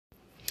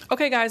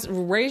Okay, guys,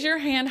 raise your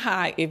hand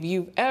high if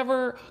you've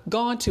ever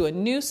gone to a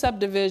new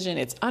subdivision,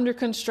 it's under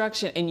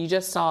construction, and you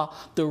just saw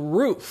the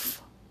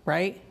roof,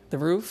 right? The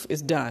roof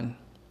is done.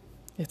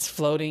 It's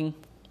floating.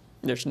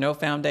 There's no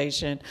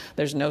foundation.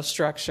 There's no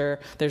structure.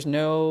 There's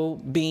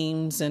no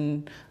beams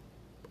and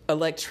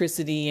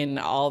electricity and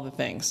all the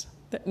things.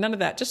 None of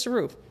that, just a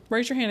roof.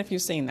 Raise your hand if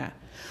you've seen that.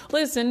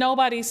 Listen,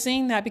 nobody's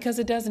seen that because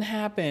it doesn't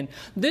happen.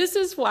 This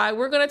is why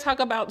we're going to talk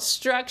about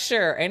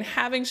structure and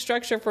having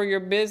structure for your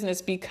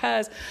business,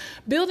 because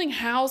building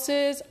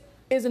houses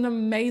is an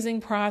amazing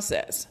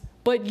process.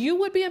 But you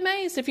would be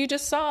amazed if you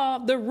just saw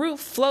the roof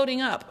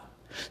floating up.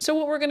 So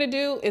what we're going to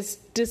do is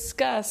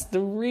discuss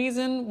the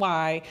reason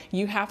why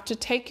you have to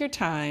take your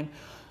time,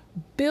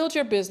 build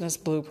your business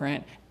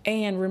blueprint,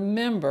 and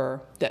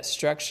remember that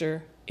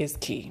structure is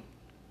key.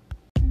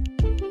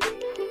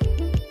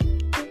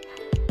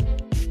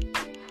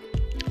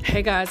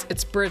 Hey guys,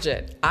 it's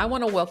Bridget. I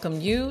want to welcome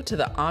you to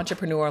the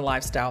Entrepreneur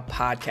Lifestyle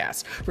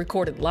Podcast,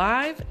 recorded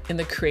live in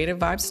the Creative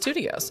Vibe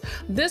Studios.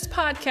 This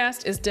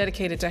podcast is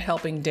dedicated to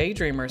helping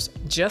daydreamers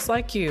just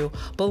like you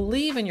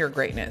believe in your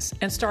greatness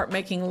and start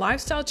making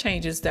lifestyle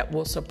changes that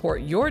will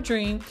support your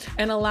dream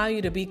and allow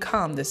you to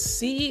become the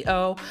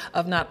CEO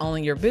of not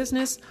only your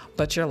business,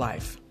 but your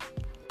life.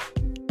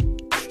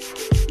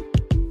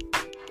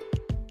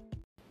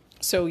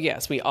 So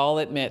yes, we all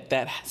admit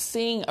that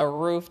seeing a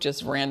roof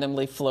just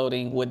randomly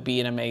floating would be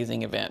an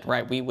amazing event,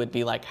 right? We would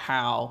be like,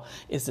 how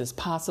is this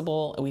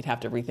possible? We'd have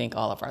to rethink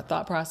all of our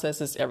thought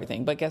processes,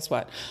 everything. But guess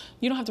what?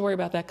 You don't have to worry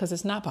about that because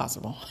it's not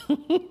possible.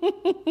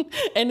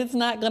 And it's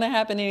not going to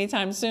happen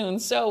anytime soon.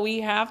 So we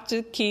have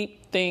to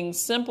keep things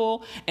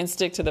simple and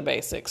stick to the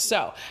basics.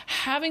 So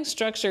having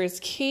structure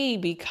is key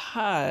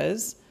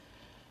because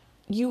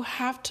you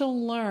have to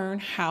learn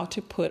how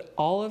to put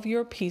all of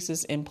your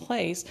pieces in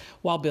place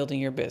while building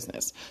your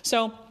business.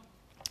 So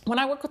when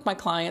I work with my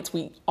clients,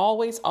 we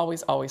always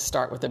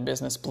start with a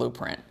business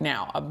blueprint.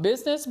 Now, a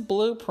business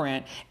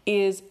blueprint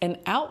is an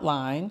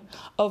outline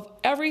of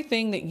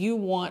everything that you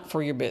want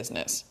for your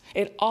business.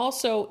 It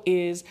also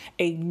is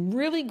a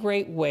really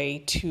great way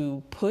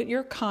to put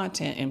your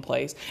content in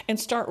place and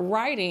start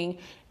writing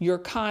your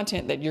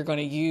content that you're going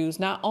to use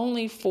not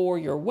only for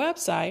your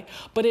website,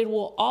 but it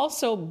will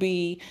also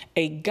be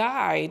a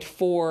guide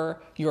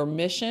for your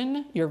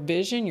mission, your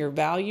vision, your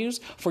values,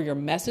 for your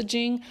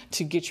messaging,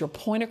 to get your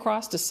point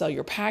across, to sell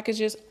your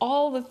packages,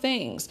 all the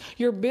things.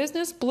 Your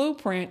business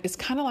blueprint is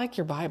kind of like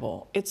your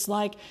Bible. It's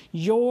like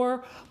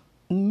your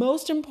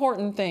most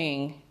important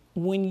thing.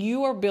 When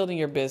you are building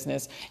your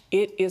business,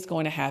 it is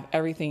going to have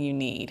everything you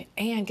need.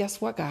 And guess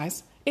what,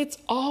 guys? It's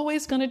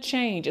always going to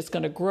change. It's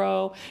going to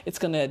grow. It's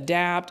going to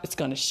adapt. It's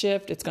going to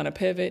shift. It's going to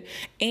pivot.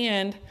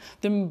 And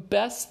the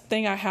best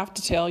thing I have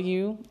to tell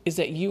you is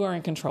that you are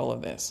in control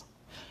of this.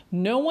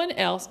 No one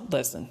else,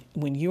 listen,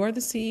 when you are the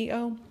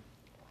CEO,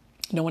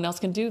 no one else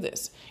can do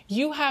this.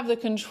 You have the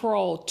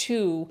control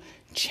to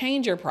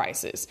change your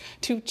prices,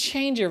 to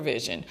change your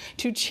vision,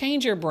 to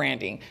change your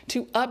branding,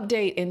 to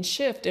update and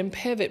shift and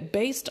pivot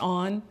based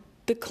on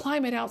the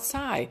climate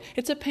outside.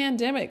 It's a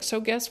pandemic.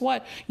 So guess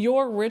what?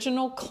 Your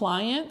original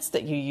clients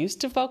that you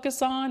used to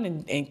focus on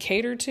and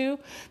cater to,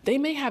 they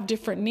may have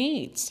different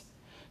needs.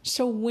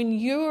 So when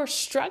your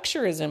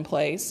structure is in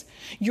place,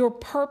 your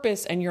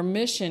purpose and your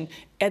mission,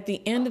 at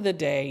the end of the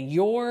day,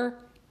 your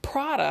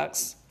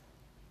products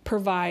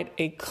provide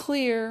a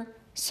clear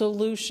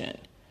solution.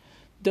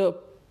 The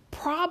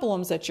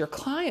problems that your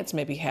clients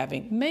may be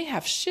having may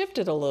have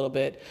shifted a little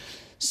bit.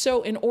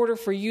 So in order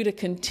for you to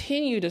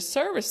continue to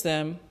service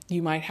them,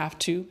 you might have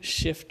to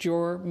shift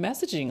your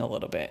messaging a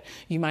little bit.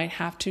 You might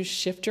have to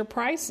shift your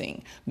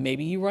pricing.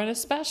 Maybe you run a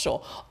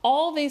special.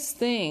 All these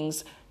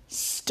things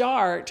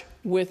start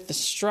with the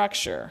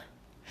structure.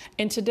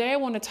 And today I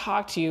want to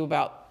talk to you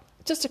about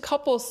just a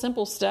couple of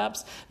simple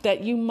steps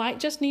that you might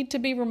just need to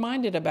be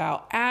reminded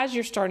about as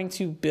you're starting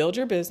to build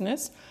your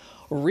business,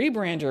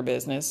 rebrand your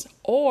business,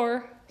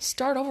 or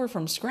start over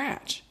from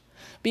scratch,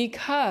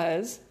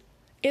 because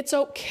it's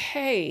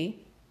okay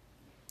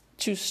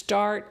to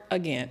start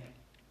again.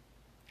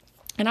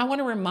 And I want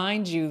to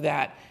remind you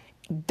that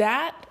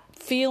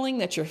feeling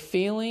that you're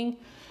feeling,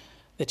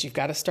 that you've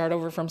got to start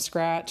over from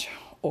scratch,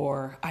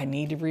 or I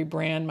need to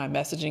rebrand, my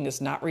messaging is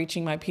not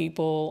reaching my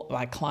people,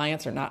 my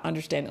clients are not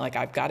understanding, like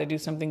I've got to do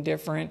something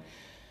different.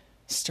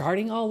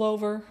 Starting all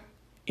over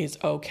is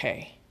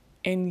okay.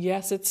 And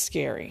yes, it's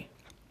scary,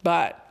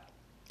 but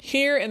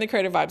here in the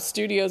Creative Vibe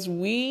Studios,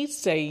 we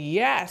say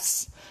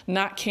yes,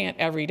 not can't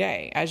every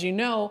day. As you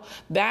know,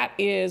 that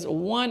is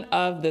one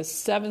of the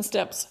 7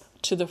 steps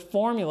to the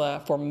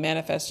formula for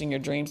manifesting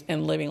your dreams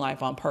and living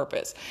life on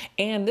purpose.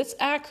 And this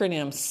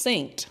acronym,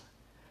 SYNCed,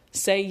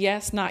 say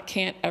yes, not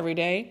can't every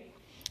day,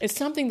 is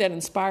something that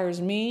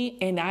inspires me.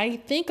 And I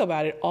think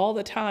about it all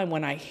the time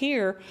when I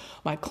hear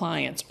my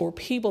clients or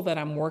people that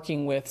I'm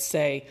working with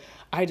say,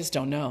 I just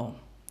don't know.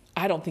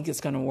 I don't think it's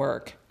going to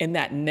work. And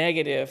that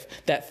negative,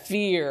 that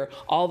fear,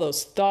 all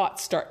those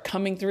thoughts start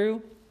coming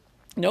through.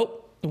 Nope.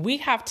 We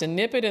have to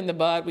nip it in the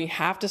bud. We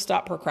have to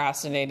stop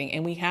procrastinating,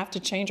 and we have to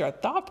change our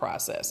thought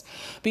process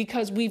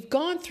because we've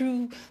gone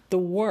through the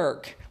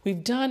work.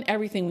 We've done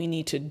everything we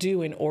need to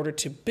do in order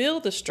to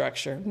build the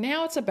structure.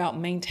 Now it's about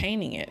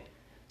maintaining it.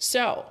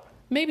 So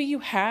maybe you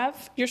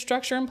have your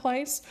structure in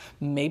place.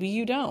 Maybe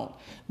you don't.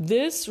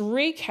 This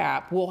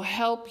recap will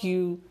help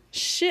you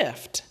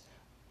shift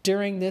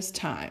during this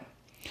time.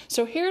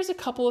 So here's a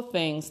couple of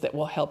things that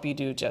will help you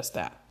do just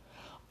that.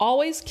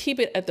 Always keep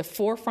it at the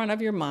forefront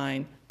of your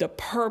mind, the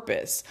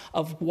purpose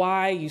of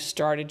why you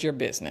started your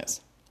business.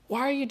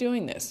 Why are you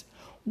doing this?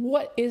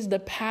 What is the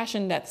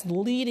passion that's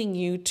leading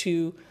you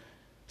to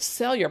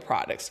sell your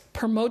products,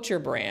 promote your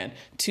brand,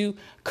 to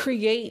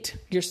create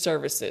your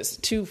services,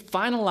 to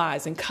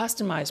finalize and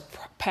customize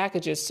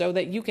packages so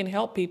that you can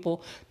help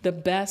people the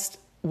best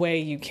way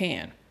you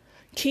can?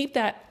 Keep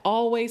that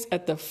always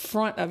at the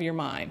front of your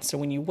mind. So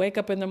when you wake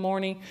up in the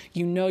morning,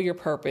 you know your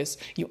purpose,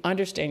 you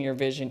understand your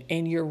vision,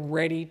 and you're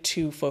ready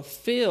to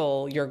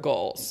fulfill your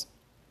goals.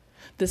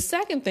 The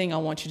second thing I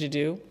want you to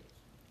do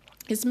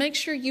is make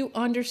sure you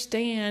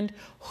understand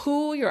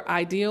who your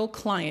ideal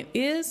client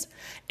is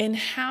and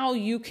how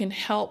you can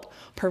help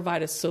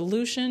provide a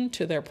solution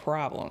to their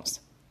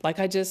problems. Like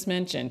I just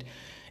mentioned,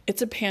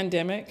 it's a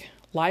pandemic.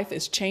 Life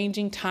is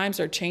changing. Times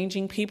are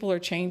changing. People are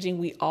changing.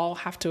 We all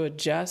have to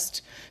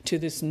adjust to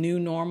this new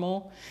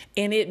normal.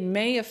 And it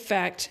may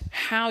affect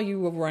how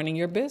you are running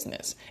your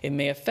business. It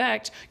may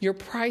affect your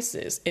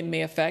prices. It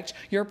may affect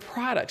your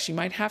products. You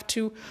might have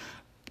to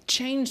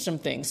change some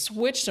things,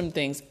 switch some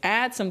things,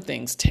 add some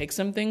things, take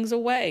some things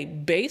away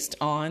based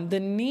on the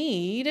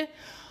need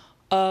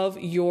of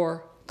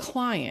your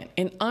client.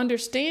 And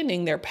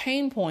understanding their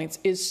pain points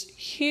is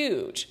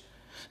huge.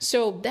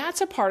 So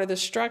that's a part of the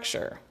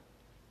structure.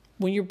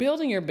 When you're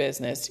building your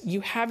business,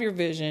 you have your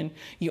vision,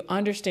 you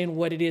understand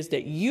what it is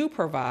that you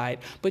provide,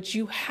 but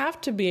you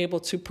have to be able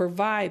to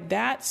provide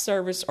that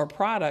service or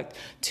product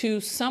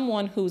to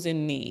someone who's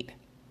in need,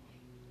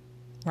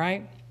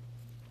 right?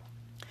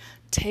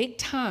 Take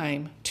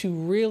time to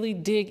really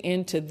dig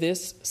into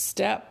this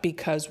step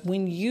because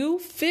when you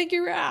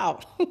figure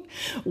out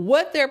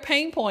what their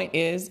pain point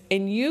is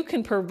and you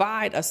can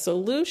provide a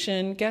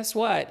solution, guess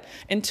what?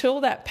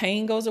 Until that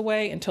pain goes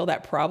away, until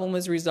that problem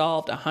is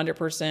resolved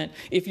 100%,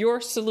 if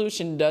your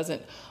solution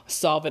doesn't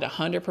solve it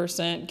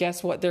 100%,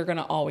 guess what? They're going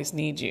to always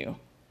need you.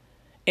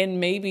 And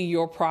maybe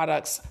your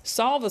products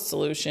solve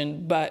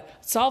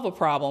a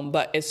problem,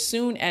 but as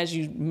soon as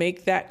you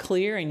make that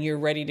clear and you're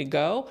ready to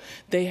go,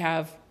 they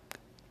have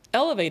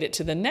elevate it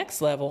to the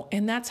next level,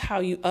 and that's how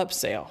you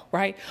upsell,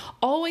 right?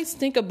 Always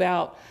think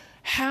about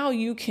how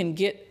you can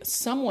get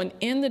someone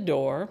in the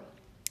door,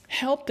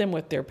 help them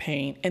with their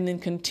pain, and then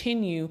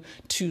continue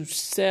to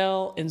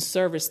sell and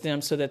service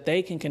them so that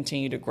they can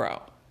continue to grow,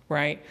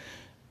 right?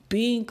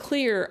 Being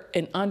clear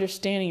and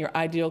understanding your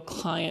ideal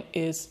client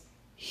is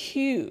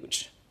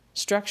huge.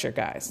 Structure,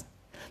 guys.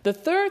 The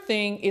third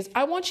thing is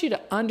I want you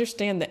to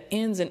understand the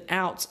ins and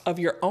outs of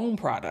your own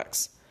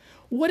products.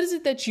 What is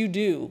it that you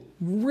do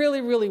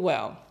really, really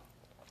well?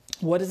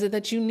 What is it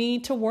that you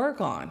need to work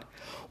on?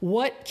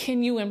 What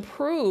can you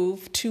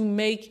improve to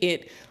make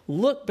it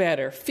look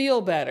better,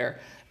 feel better?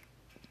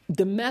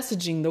 The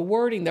messaging, the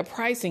wording, the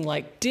pricing,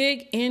 like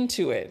dig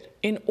into it.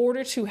 In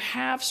order to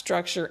have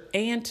structure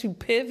and to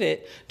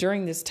pivot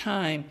during this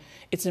time,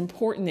 it's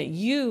important that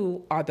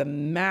you are the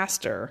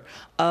master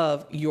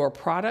of your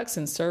products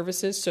and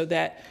services so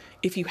that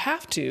if you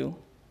have to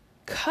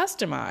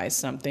customize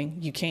something,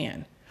 you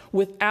can,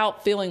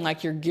 without feeling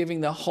like you're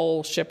giving the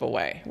whole ship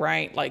away,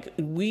 right? Like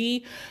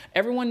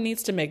everyone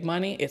needs to make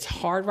money. It's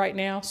hard right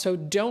now. So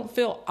don't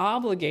feel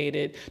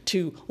obligated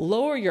to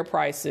lower your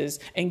prices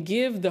and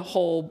give the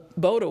whole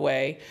boat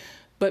away,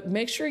 but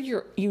make sure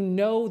you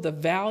know the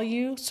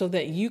value so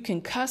that you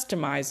can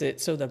customize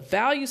it so the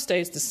value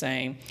stays the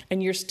same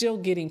and you're still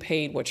getting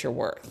paid what you're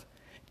worth.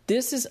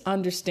 This is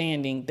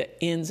understanding the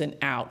ins and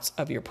outs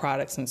of your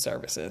products and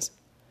services.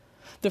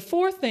 The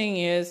fourth thing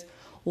is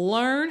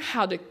learn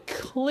how to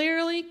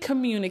clearly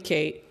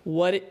communicate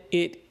what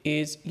it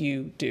is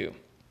you do.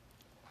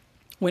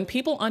 When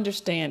people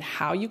understand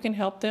how you can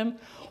help them,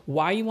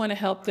 why you want to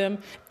help them,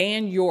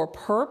 and your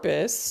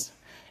purpose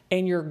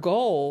and your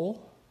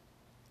goal,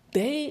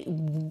 they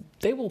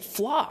will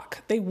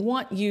flock. They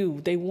want you.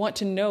 They want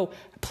to know,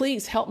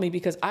 please help me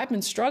because I've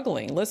been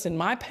struggling. Listen,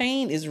 my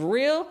pain is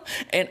real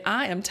and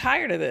I am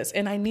tired of this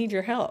and I need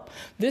your help.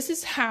 This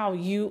is how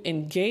you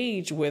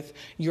engage with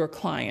your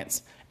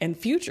clients and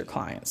future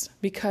clients,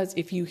 because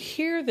if you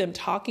hear them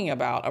talking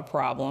about a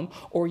problem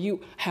or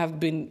you have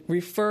been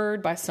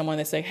referred by someone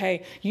that say,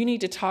 hey, you need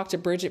to talk to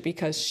Bridget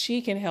because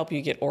she can help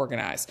you get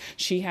organized.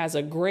 She has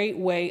a great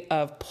way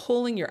of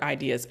pulling your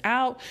ideas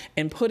out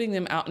and putting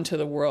them out into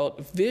the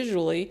world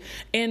visually.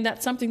 And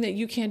that's something that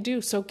you can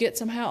do. So get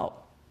some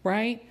help,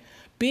 right?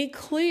 Be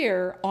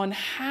clear on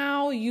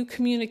how you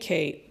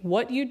communicate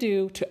what you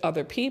do to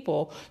other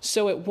people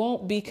so it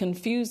won't be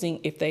confusing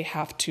if they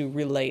have to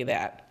relay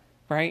that.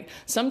 right?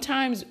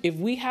 Sometimes if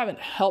we haven't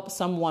helped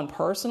someone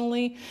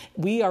personally,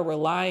 we are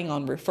relying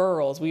on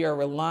referrals. We are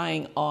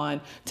relying on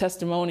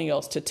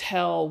testimonials to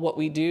tell what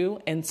we do.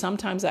 And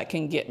sometimes that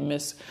can get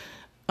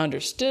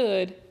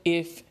misunderstood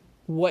if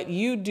what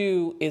you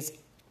do is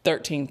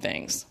 13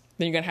 things.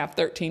 Then you're going to have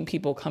 13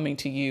 people coming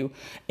to you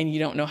and you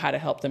don't know how to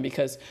help them,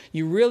 because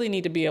you really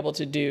need to be able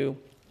to do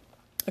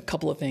a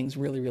couple of things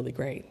really, really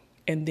great,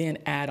 and then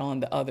add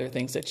on the other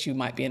things that you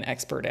might be an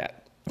expert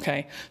at.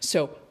 Okay.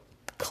 So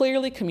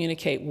clearly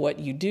communicate what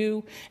you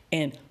do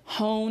and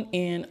hone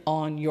in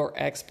on your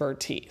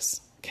expertise.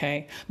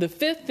 Okay. The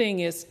fifth thing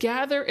is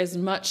gather as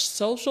much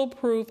social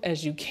proof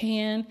as you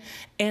can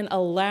and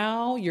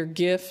allow your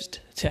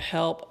gift to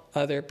help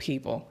other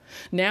people.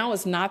 Now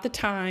is not the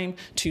time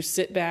to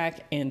sit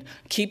back and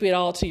keep it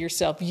all to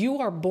yourself. You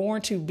are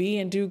born to be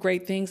and do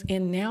great things,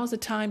 and now is the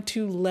time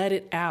to let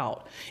it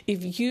out.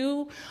 If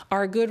you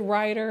are a good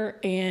writer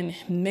and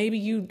maybe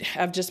you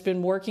have just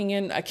been working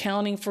in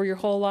accounting for your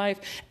whole life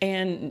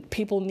and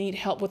people need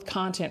help with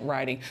content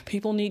writing,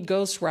 people need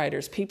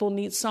ghostwriters, people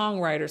need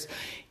songwriters,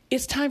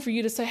 it's time for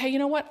you to say, hey, you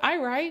know what? I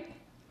write.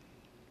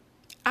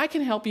 I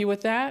can help you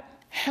with that.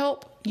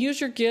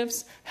 Use your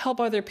gifts, help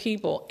other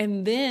people,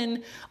 and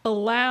then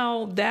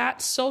allow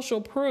that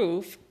social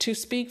proof to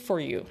speak for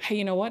you. Hey,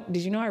 you know what?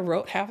 Did you know I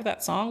wrote half of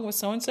that song with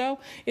so-and-so?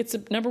 It's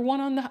number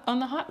one on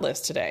the hot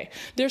list today.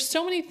 There's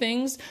so many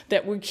things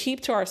that we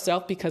keep to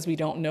ourselves because we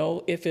don't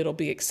know if it'll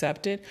be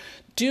accepted.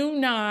 Do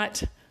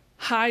not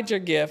hide your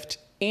gift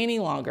any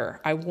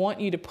longer. I want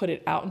you to put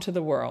it out into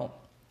the world.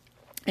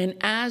 And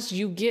as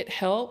you get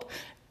help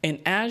and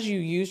as you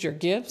use your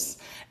gifts,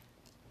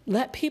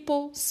 let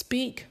people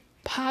speak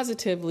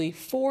positively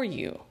for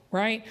you,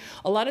 right?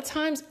 A lot of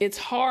times it's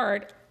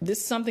hard. This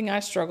is something I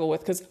struggle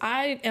with because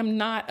I am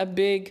not a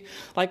big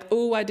like,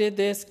 oh, I did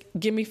this.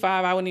 Give me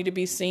 5. I would need to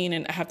be seen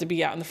and I have to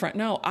be out in the front.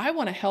 No, I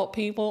want to help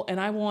people and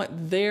I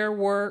want their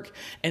work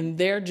and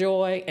their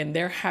joy and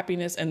their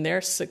happiness and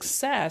their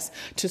success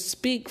to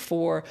speak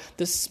for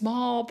the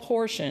small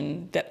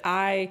portion that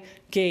I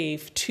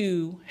gave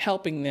to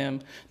helping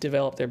them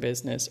develop their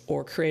business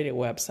or create a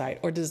website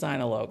or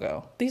design a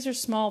logo. These are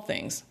small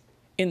things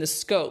in the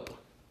scope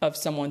of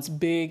someone's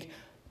big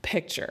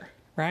picture,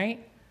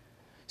 right?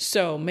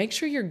 So make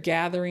sure you're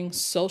gathering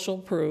social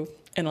proof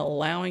and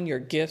allowing your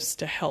gifts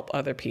to help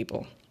other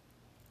people.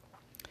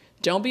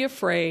 Don't be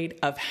afraid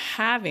of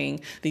having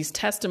these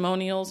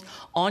testimonials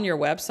on your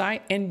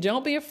website, and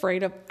don't be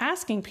afraid of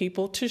asking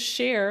people to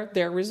share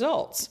their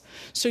results.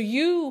 So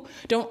you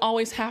don't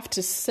always have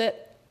to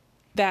set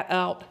that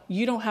out.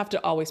 You don't have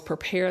to always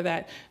prepare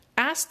that.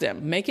 Ask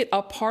them, make it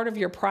a part of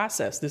your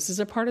process. This is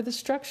a part of the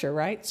structure,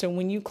 right? So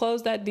when you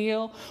close that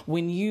deal,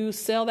 when you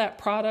sell that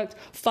product,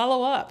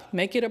 follow up,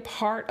 make it a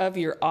part of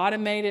your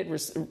automated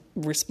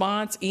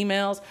response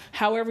emails,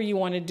 however you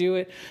want to do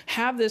it.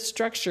 Have this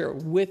structure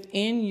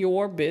within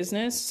your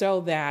business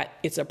so that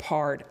it's a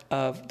part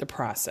of the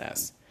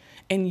process.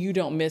 And you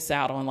don't miss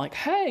out on like,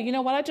 hey, you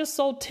know what? I just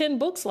sold 10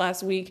 books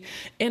last week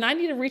and I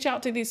need to reach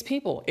out to these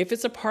people. If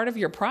it's a part of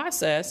your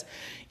process,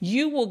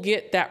 you will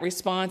get that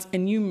response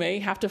and you may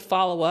have to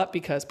follow up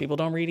because people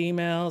don't read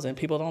emails and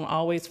people don't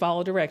always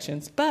follow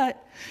directions.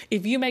 But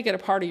if you make it a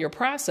part of your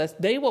process,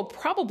 they will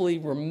probably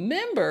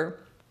remember,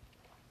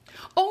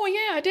 oh,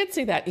 yeah, I did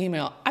see that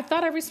email. I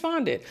thought I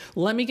responded.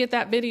 Let me get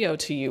that video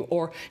to you.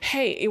 Or,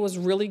 hey, it was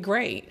really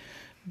great.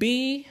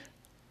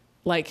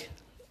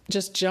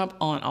 Just jump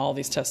on all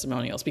these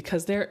testimonials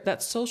because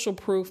that's social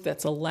proof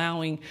that's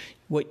allowing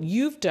what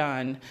you've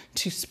done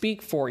to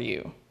speak for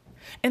you.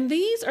 And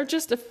these are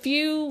just a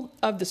few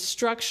of the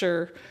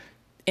structure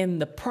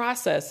and the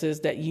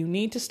processes that you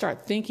need to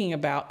start thinking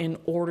about in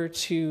order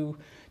to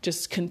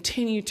just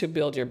continue to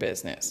build your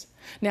business.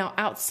 Now,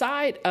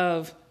 outside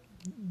of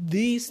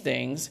these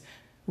things,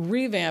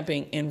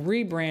 revamping and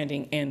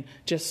rebranding and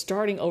just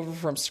starting over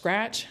from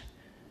scratch,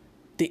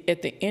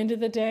 at the end of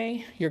the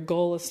day, your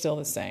goal is still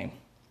the same.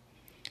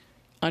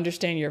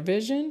 Understand your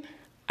vision,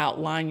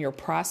 outline your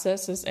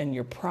processes and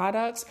your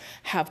products,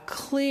 have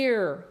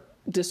clear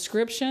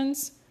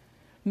descriptions,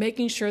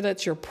 making sure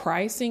that your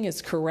pricing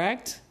is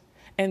correct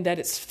and that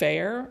it's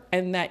fair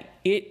and that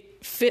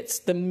it fits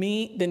the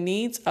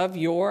needs of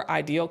your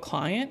ideal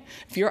client.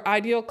 If your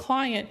ideal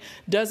client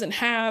doesn't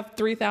have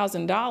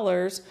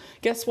 $3,000,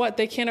 guess what?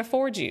 They can't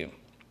afford you.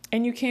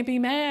 And you can't be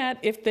mad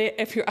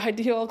if your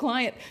ideal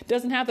client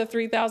doesn't have the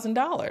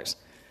 $3,000.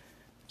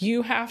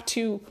 You have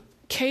to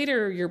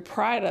cater your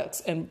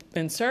products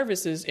and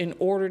services in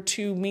order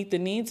to meet the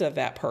needs of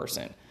that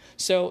person.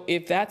 So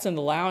if that's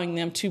allowing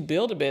them to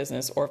build a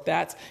business or if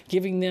that's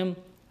giving them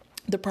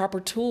the proper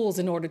tools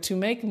in order to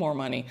make more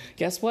money,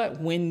 guess what?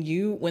 When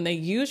they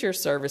use your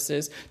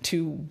services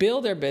to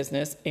build their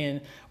business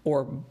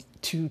or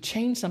to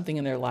change something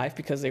in their life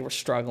because they were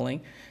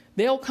struggling,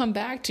 they'll come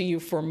back to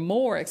you for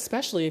more,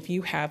 especially if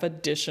you have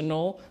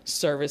additional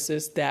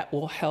services that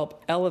will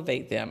help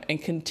elevate them and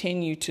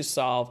continue to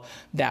solve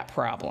that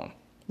problem.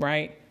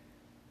 Right?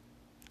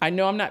 I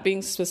know I'm not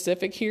being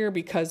specific here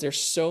because there's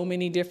so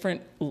many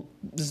different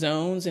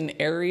zones and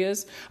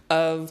areas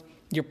of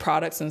your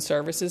products and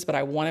services, but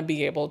I want to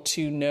be able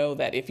to know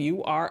that if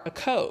you are a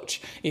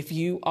coach, if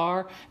you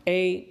are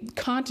a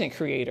content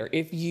creator,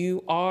 if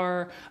you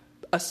are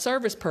a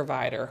service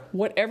provider,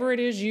 whatever it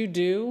is you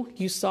do,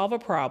 you solve a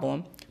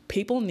problem,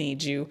 people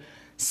need you,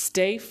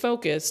 stay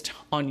focused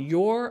on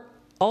your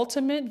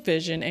ultimate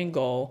vision and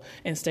goal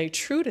and stay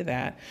true to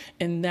that.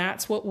 And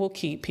that's what will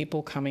keep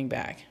people coming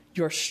back.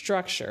 Your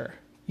structure,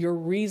 your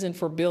reason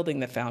for building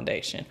the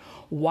foundation.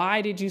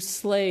 Why did you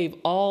slave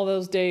all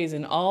those days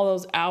and all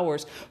those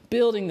hours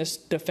building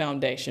the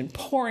foundation,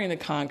 pouring the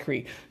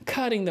concrete,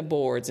 cutting the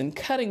boards and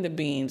cutting the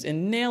beams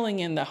and nailing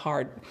in the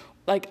hard,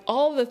 like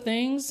all the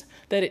things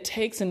that it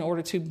takes in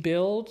order to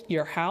build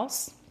your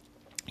house,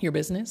 your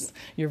business,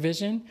 your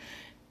vision.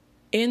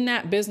 In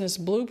that business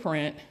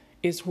blueprint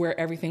is where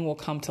everything will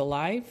come to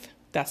life.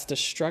 That's the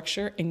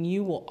structure. And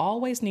you will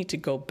always need to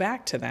go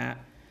back to that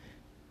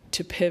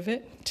to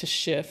pivot, to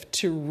shift,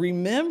 to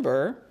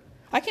remember.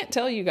 I can't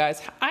tell you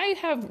guys, I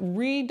have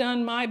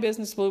redone my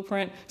business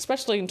blueprint,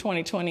 especially in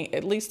 2020,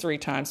 at least 3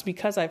 times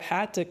because I've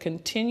had to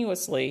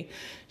continuously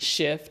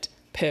shift,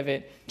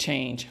 pivot,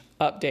 change,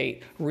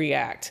 update,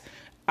 react.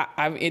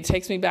 It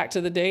takes me back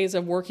to the days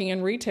of working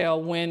in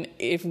retail when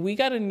if we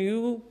got a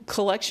new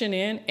collection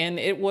in and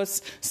it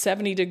was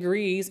 70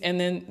 degrees and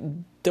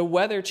then the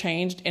weather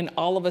changed and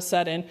all of a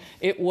sudden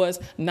it was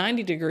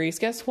 90 degrees,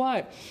 guess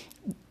what?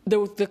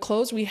 The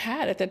clothes we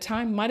had at that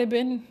time might have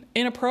been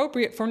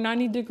inappropriate for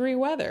 90-degree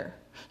weather.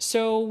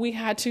 So we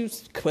had to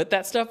put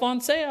that stuff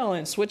on sale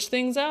and switch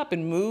things up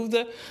and move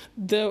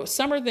the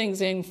summer things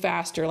in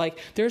faster. Like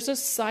there's a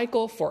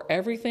cycle for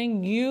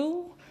everything.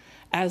 You,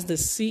 as the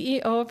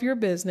CEO of your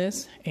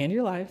business and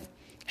your life,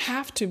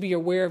 have to be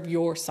aware of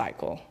your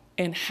cycle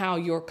and how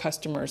your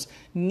customers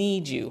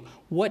need you.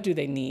 What do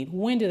they need?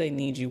 When do they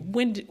need you?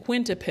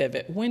 When to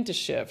pivot? When to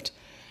shift?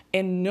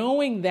 And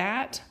knowing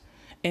that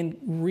and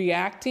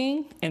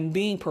reacting and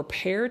being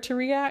prepared to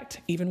react,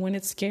 even when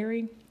it's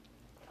scary,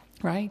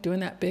 right?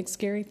 Doing that big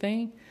scary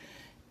thing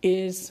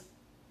is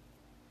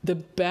the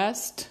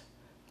best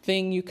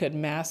thing you could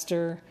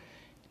master,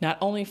 not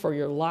only for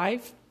your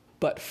life,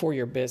 but for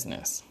your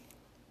business.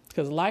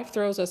 Because life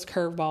throws us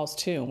curveballs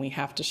too, and we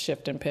have to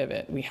shift and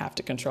pivot. We have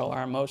to control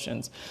our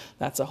emotions.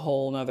 That's a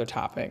whole nother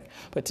topic.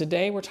 But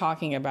today we're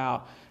talking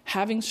about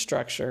having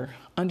structure,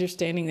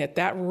 understanding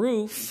that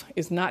roof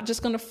is not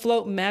just going to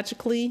float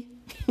magically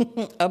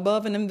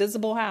above an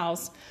invisible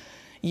house.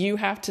 You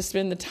have to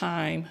spend the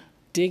time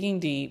digging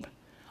deep,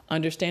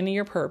 understanding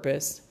your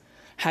purpose,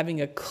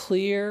 having a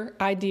clear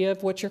idea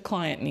of what your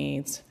client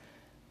needs,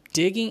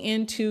 digging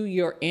into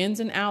your ins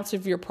and outs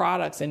of your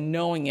products and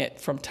knowing it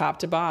from top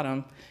to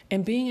bottom,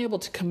 and being able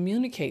to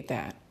communicate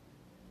that.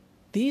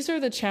 These are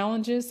the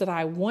challenges that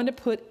I want to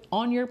put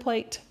on your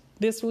plate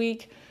this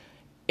week.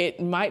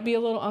 It might be a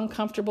little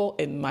uncomfortable.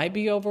 It might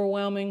be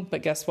overwhelming,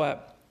 but guess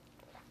what?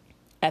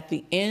 At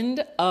the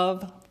end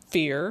of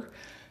fear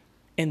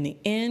and the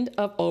end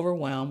of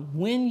overwhelm,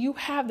 when you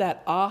have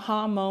that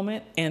aha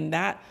moment and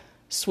that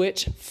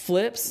switch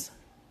flips,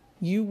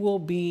 you will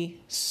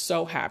be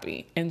so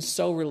happy and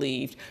so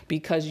relieved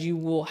because you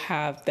will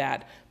have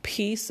that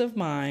peace of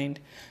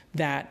mind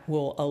that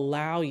will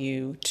allow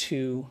you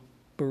to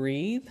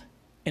breathe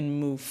and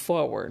move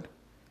forward,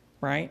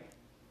 right?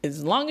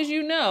 As long as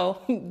you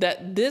know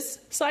that this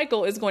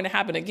cycle is going to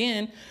happen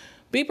again,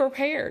 be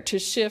prepared to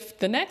shift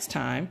the next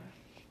time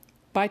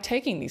by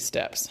taking these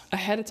steps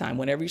ahead of time.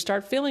 Whenever you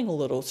start feeling a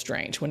little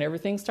strange, whenever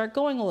things start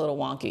going a little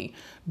wonky,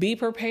 be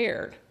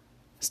prepared.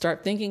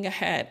 Start thinking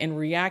ahead and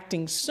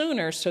reacting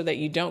sooner so that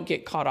you don't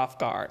get caught off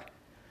guard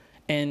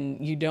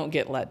and you don't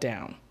get let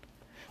down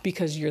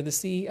because you're the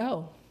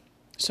CEO.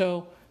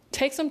 So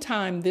take some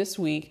time this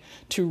week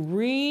to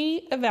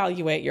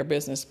reevaluate your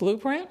business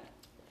blueprint.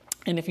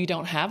 And if you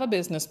don't have a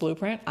business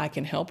blueprint, I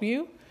can help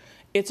you.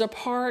 It's a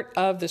part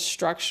of the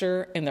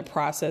structure and the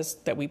process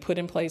that we put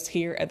in place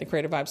here at the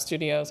Creative Vibe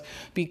Studios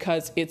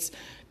because it's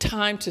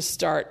time to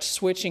start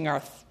switching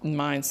our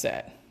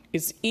mindset.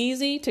 It's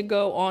easy to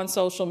go on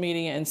social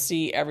media and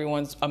see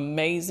everyone's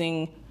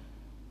amazing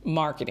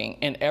marketing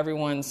and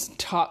everyone's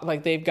talk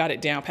like they've got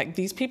it down packed.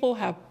 These people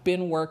have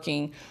been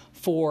working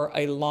for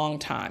a long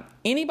time.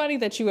 Anybody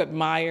that you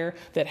admire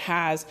that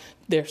has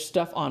their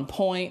stuff on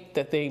point,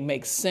 that they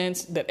make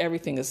sense, that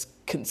everything is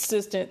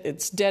consistent,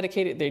 it's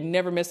dedicated, they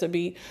never miss a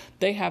beat,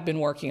 they have been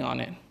working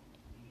on it.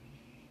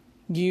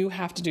 You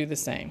have to do the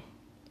same.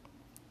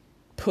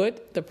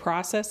 Put the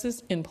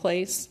processes in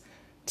place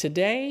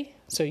today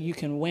so you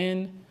can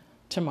win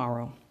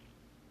tomorrow.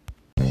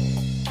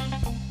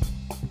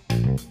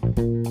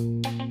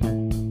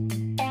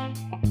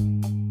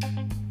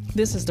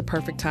 This is the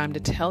perfect time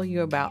to tell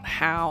you about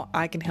how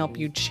I can help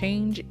you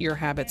change your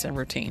habits and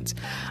routines.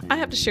 I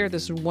have to share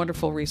this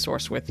wonderful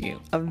resource with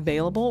you.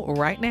 Available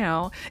right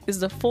now is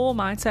the full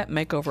Mindset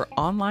Makeover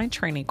online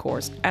training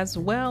course, as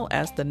well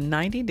as the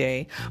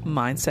 90-day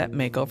Mindset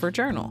Makeover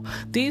journal.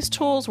 These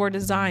tools were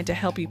designed to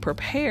help you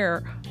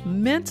prepare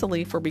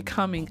mentally for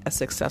becoming a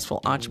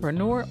successful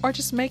entrepreneur or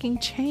just making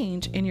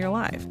change in your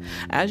life.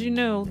 As you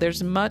know,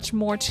 there's much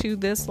more to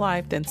this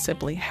life than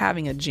simply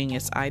having a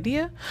genius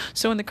idea.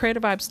 So in the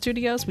Creative Vibe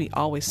Studios, we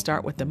always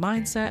start with the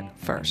mindset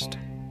first.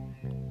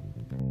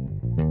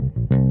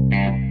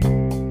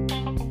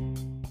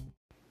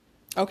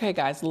 Okay,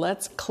 guys,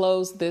 let's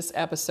close this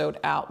episode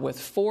out with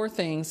 4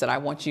 things that I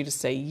want you to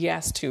say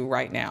yes to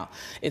right now.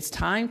 It's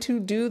time to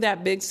do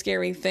that big,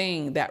 scary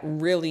thing that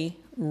really,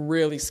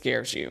 really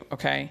scares you,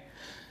 okay?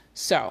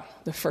 So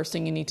the first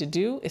thing you need to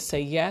do is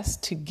say yes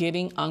to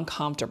getting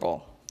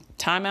uncomfortable.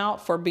 Time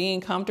out for being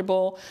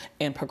comfortable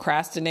and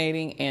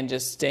procrastinating and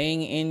just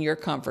staying in your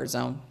comfort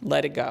zone.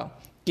 Let it go.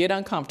 Get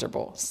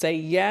uncomfortable. Say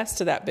yes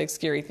to that big,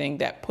 scary thing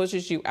that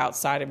pushes you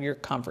outside of your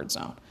comfort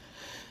zone.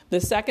 The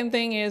second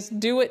thing is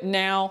do it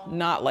now,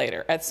 not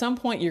later. At some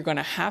point, you're going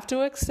to have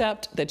to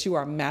accept that you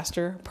are a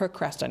master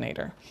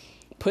procrastinator.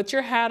 Put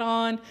your hat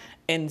on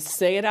and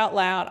say it out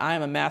loud. I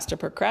am a master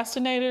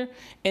procrastinator,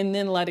 and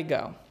then let it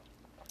go.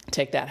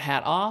 Take that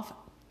hat off,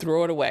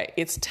 throw it away.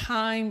 It's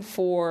time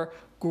for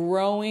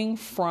growing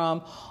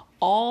from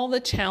all the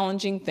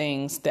challenging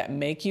things that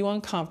make you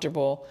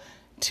uncomfortable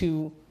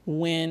to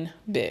win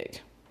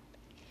big.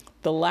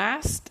 The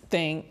last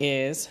thing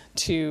is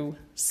to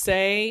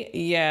say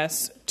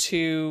yes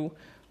to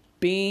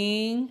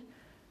being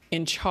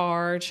in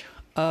charge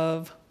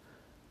of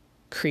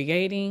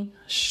creating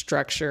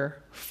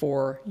structure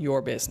for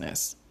your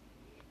business.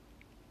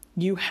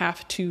 You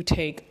have to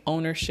take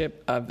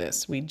ownership of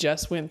this. We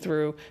just went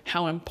through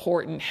how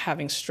important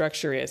having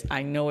structure is.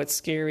 I know it's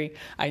scary.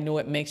 I know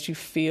it makes you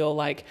feel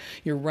like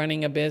you're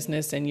running a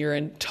business and you're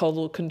in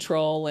total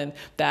control, and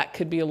that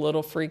could be a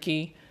little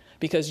freaky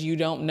because you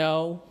don't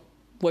know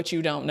what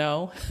you don't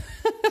know.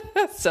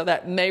 So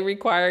that may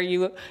require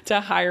you to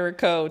hire a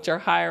coach or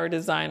hire a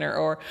designer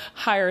or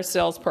hire a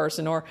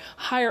salesperson or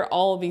hire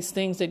all of these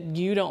things that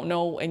you don't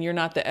know and you're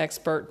not the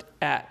expert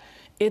at.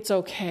 It's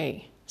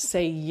okay.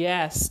 Say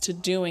yes to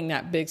doing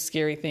that big,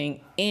 scary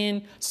thing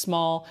in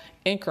small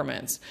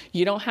increments.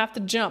 You don't have to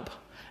jump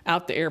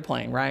out the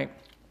airplane, right?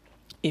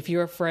 If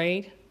you're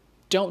afraid,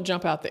 don't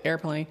jump out the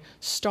airplane.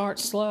 Start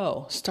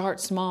slow, start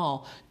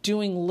small,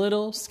 doing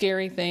little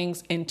scary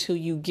things until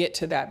you get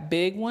to that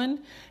big one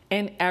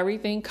and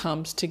everything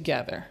comes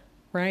together,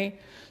 right?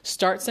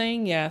 Start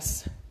saying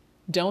yes,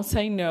 don't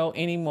say no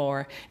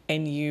anymore,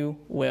 and you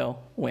will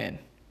win.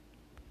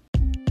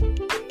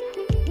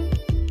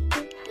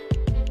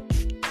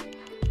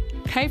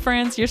 Hey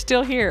friends, you're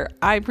still here.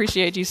 I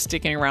appreciate you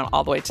sticking around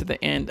all the way to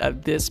the end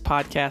of this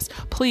podcast.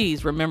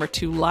 Please remember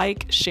to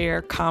like,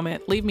 share,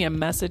 comment, leave me a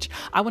message.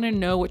 I want to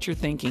know what you're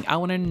thinking. I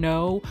want to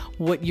know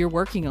what you're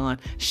working on.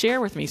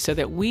 Share with me so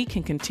that we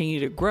can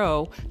continue to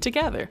grow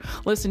together.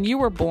 Listen, you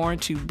were born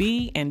to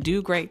be and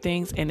do great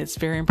things, and it's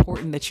very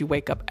important that you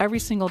wake up every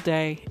single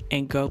day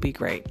and go be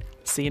great.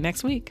 See you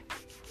next week.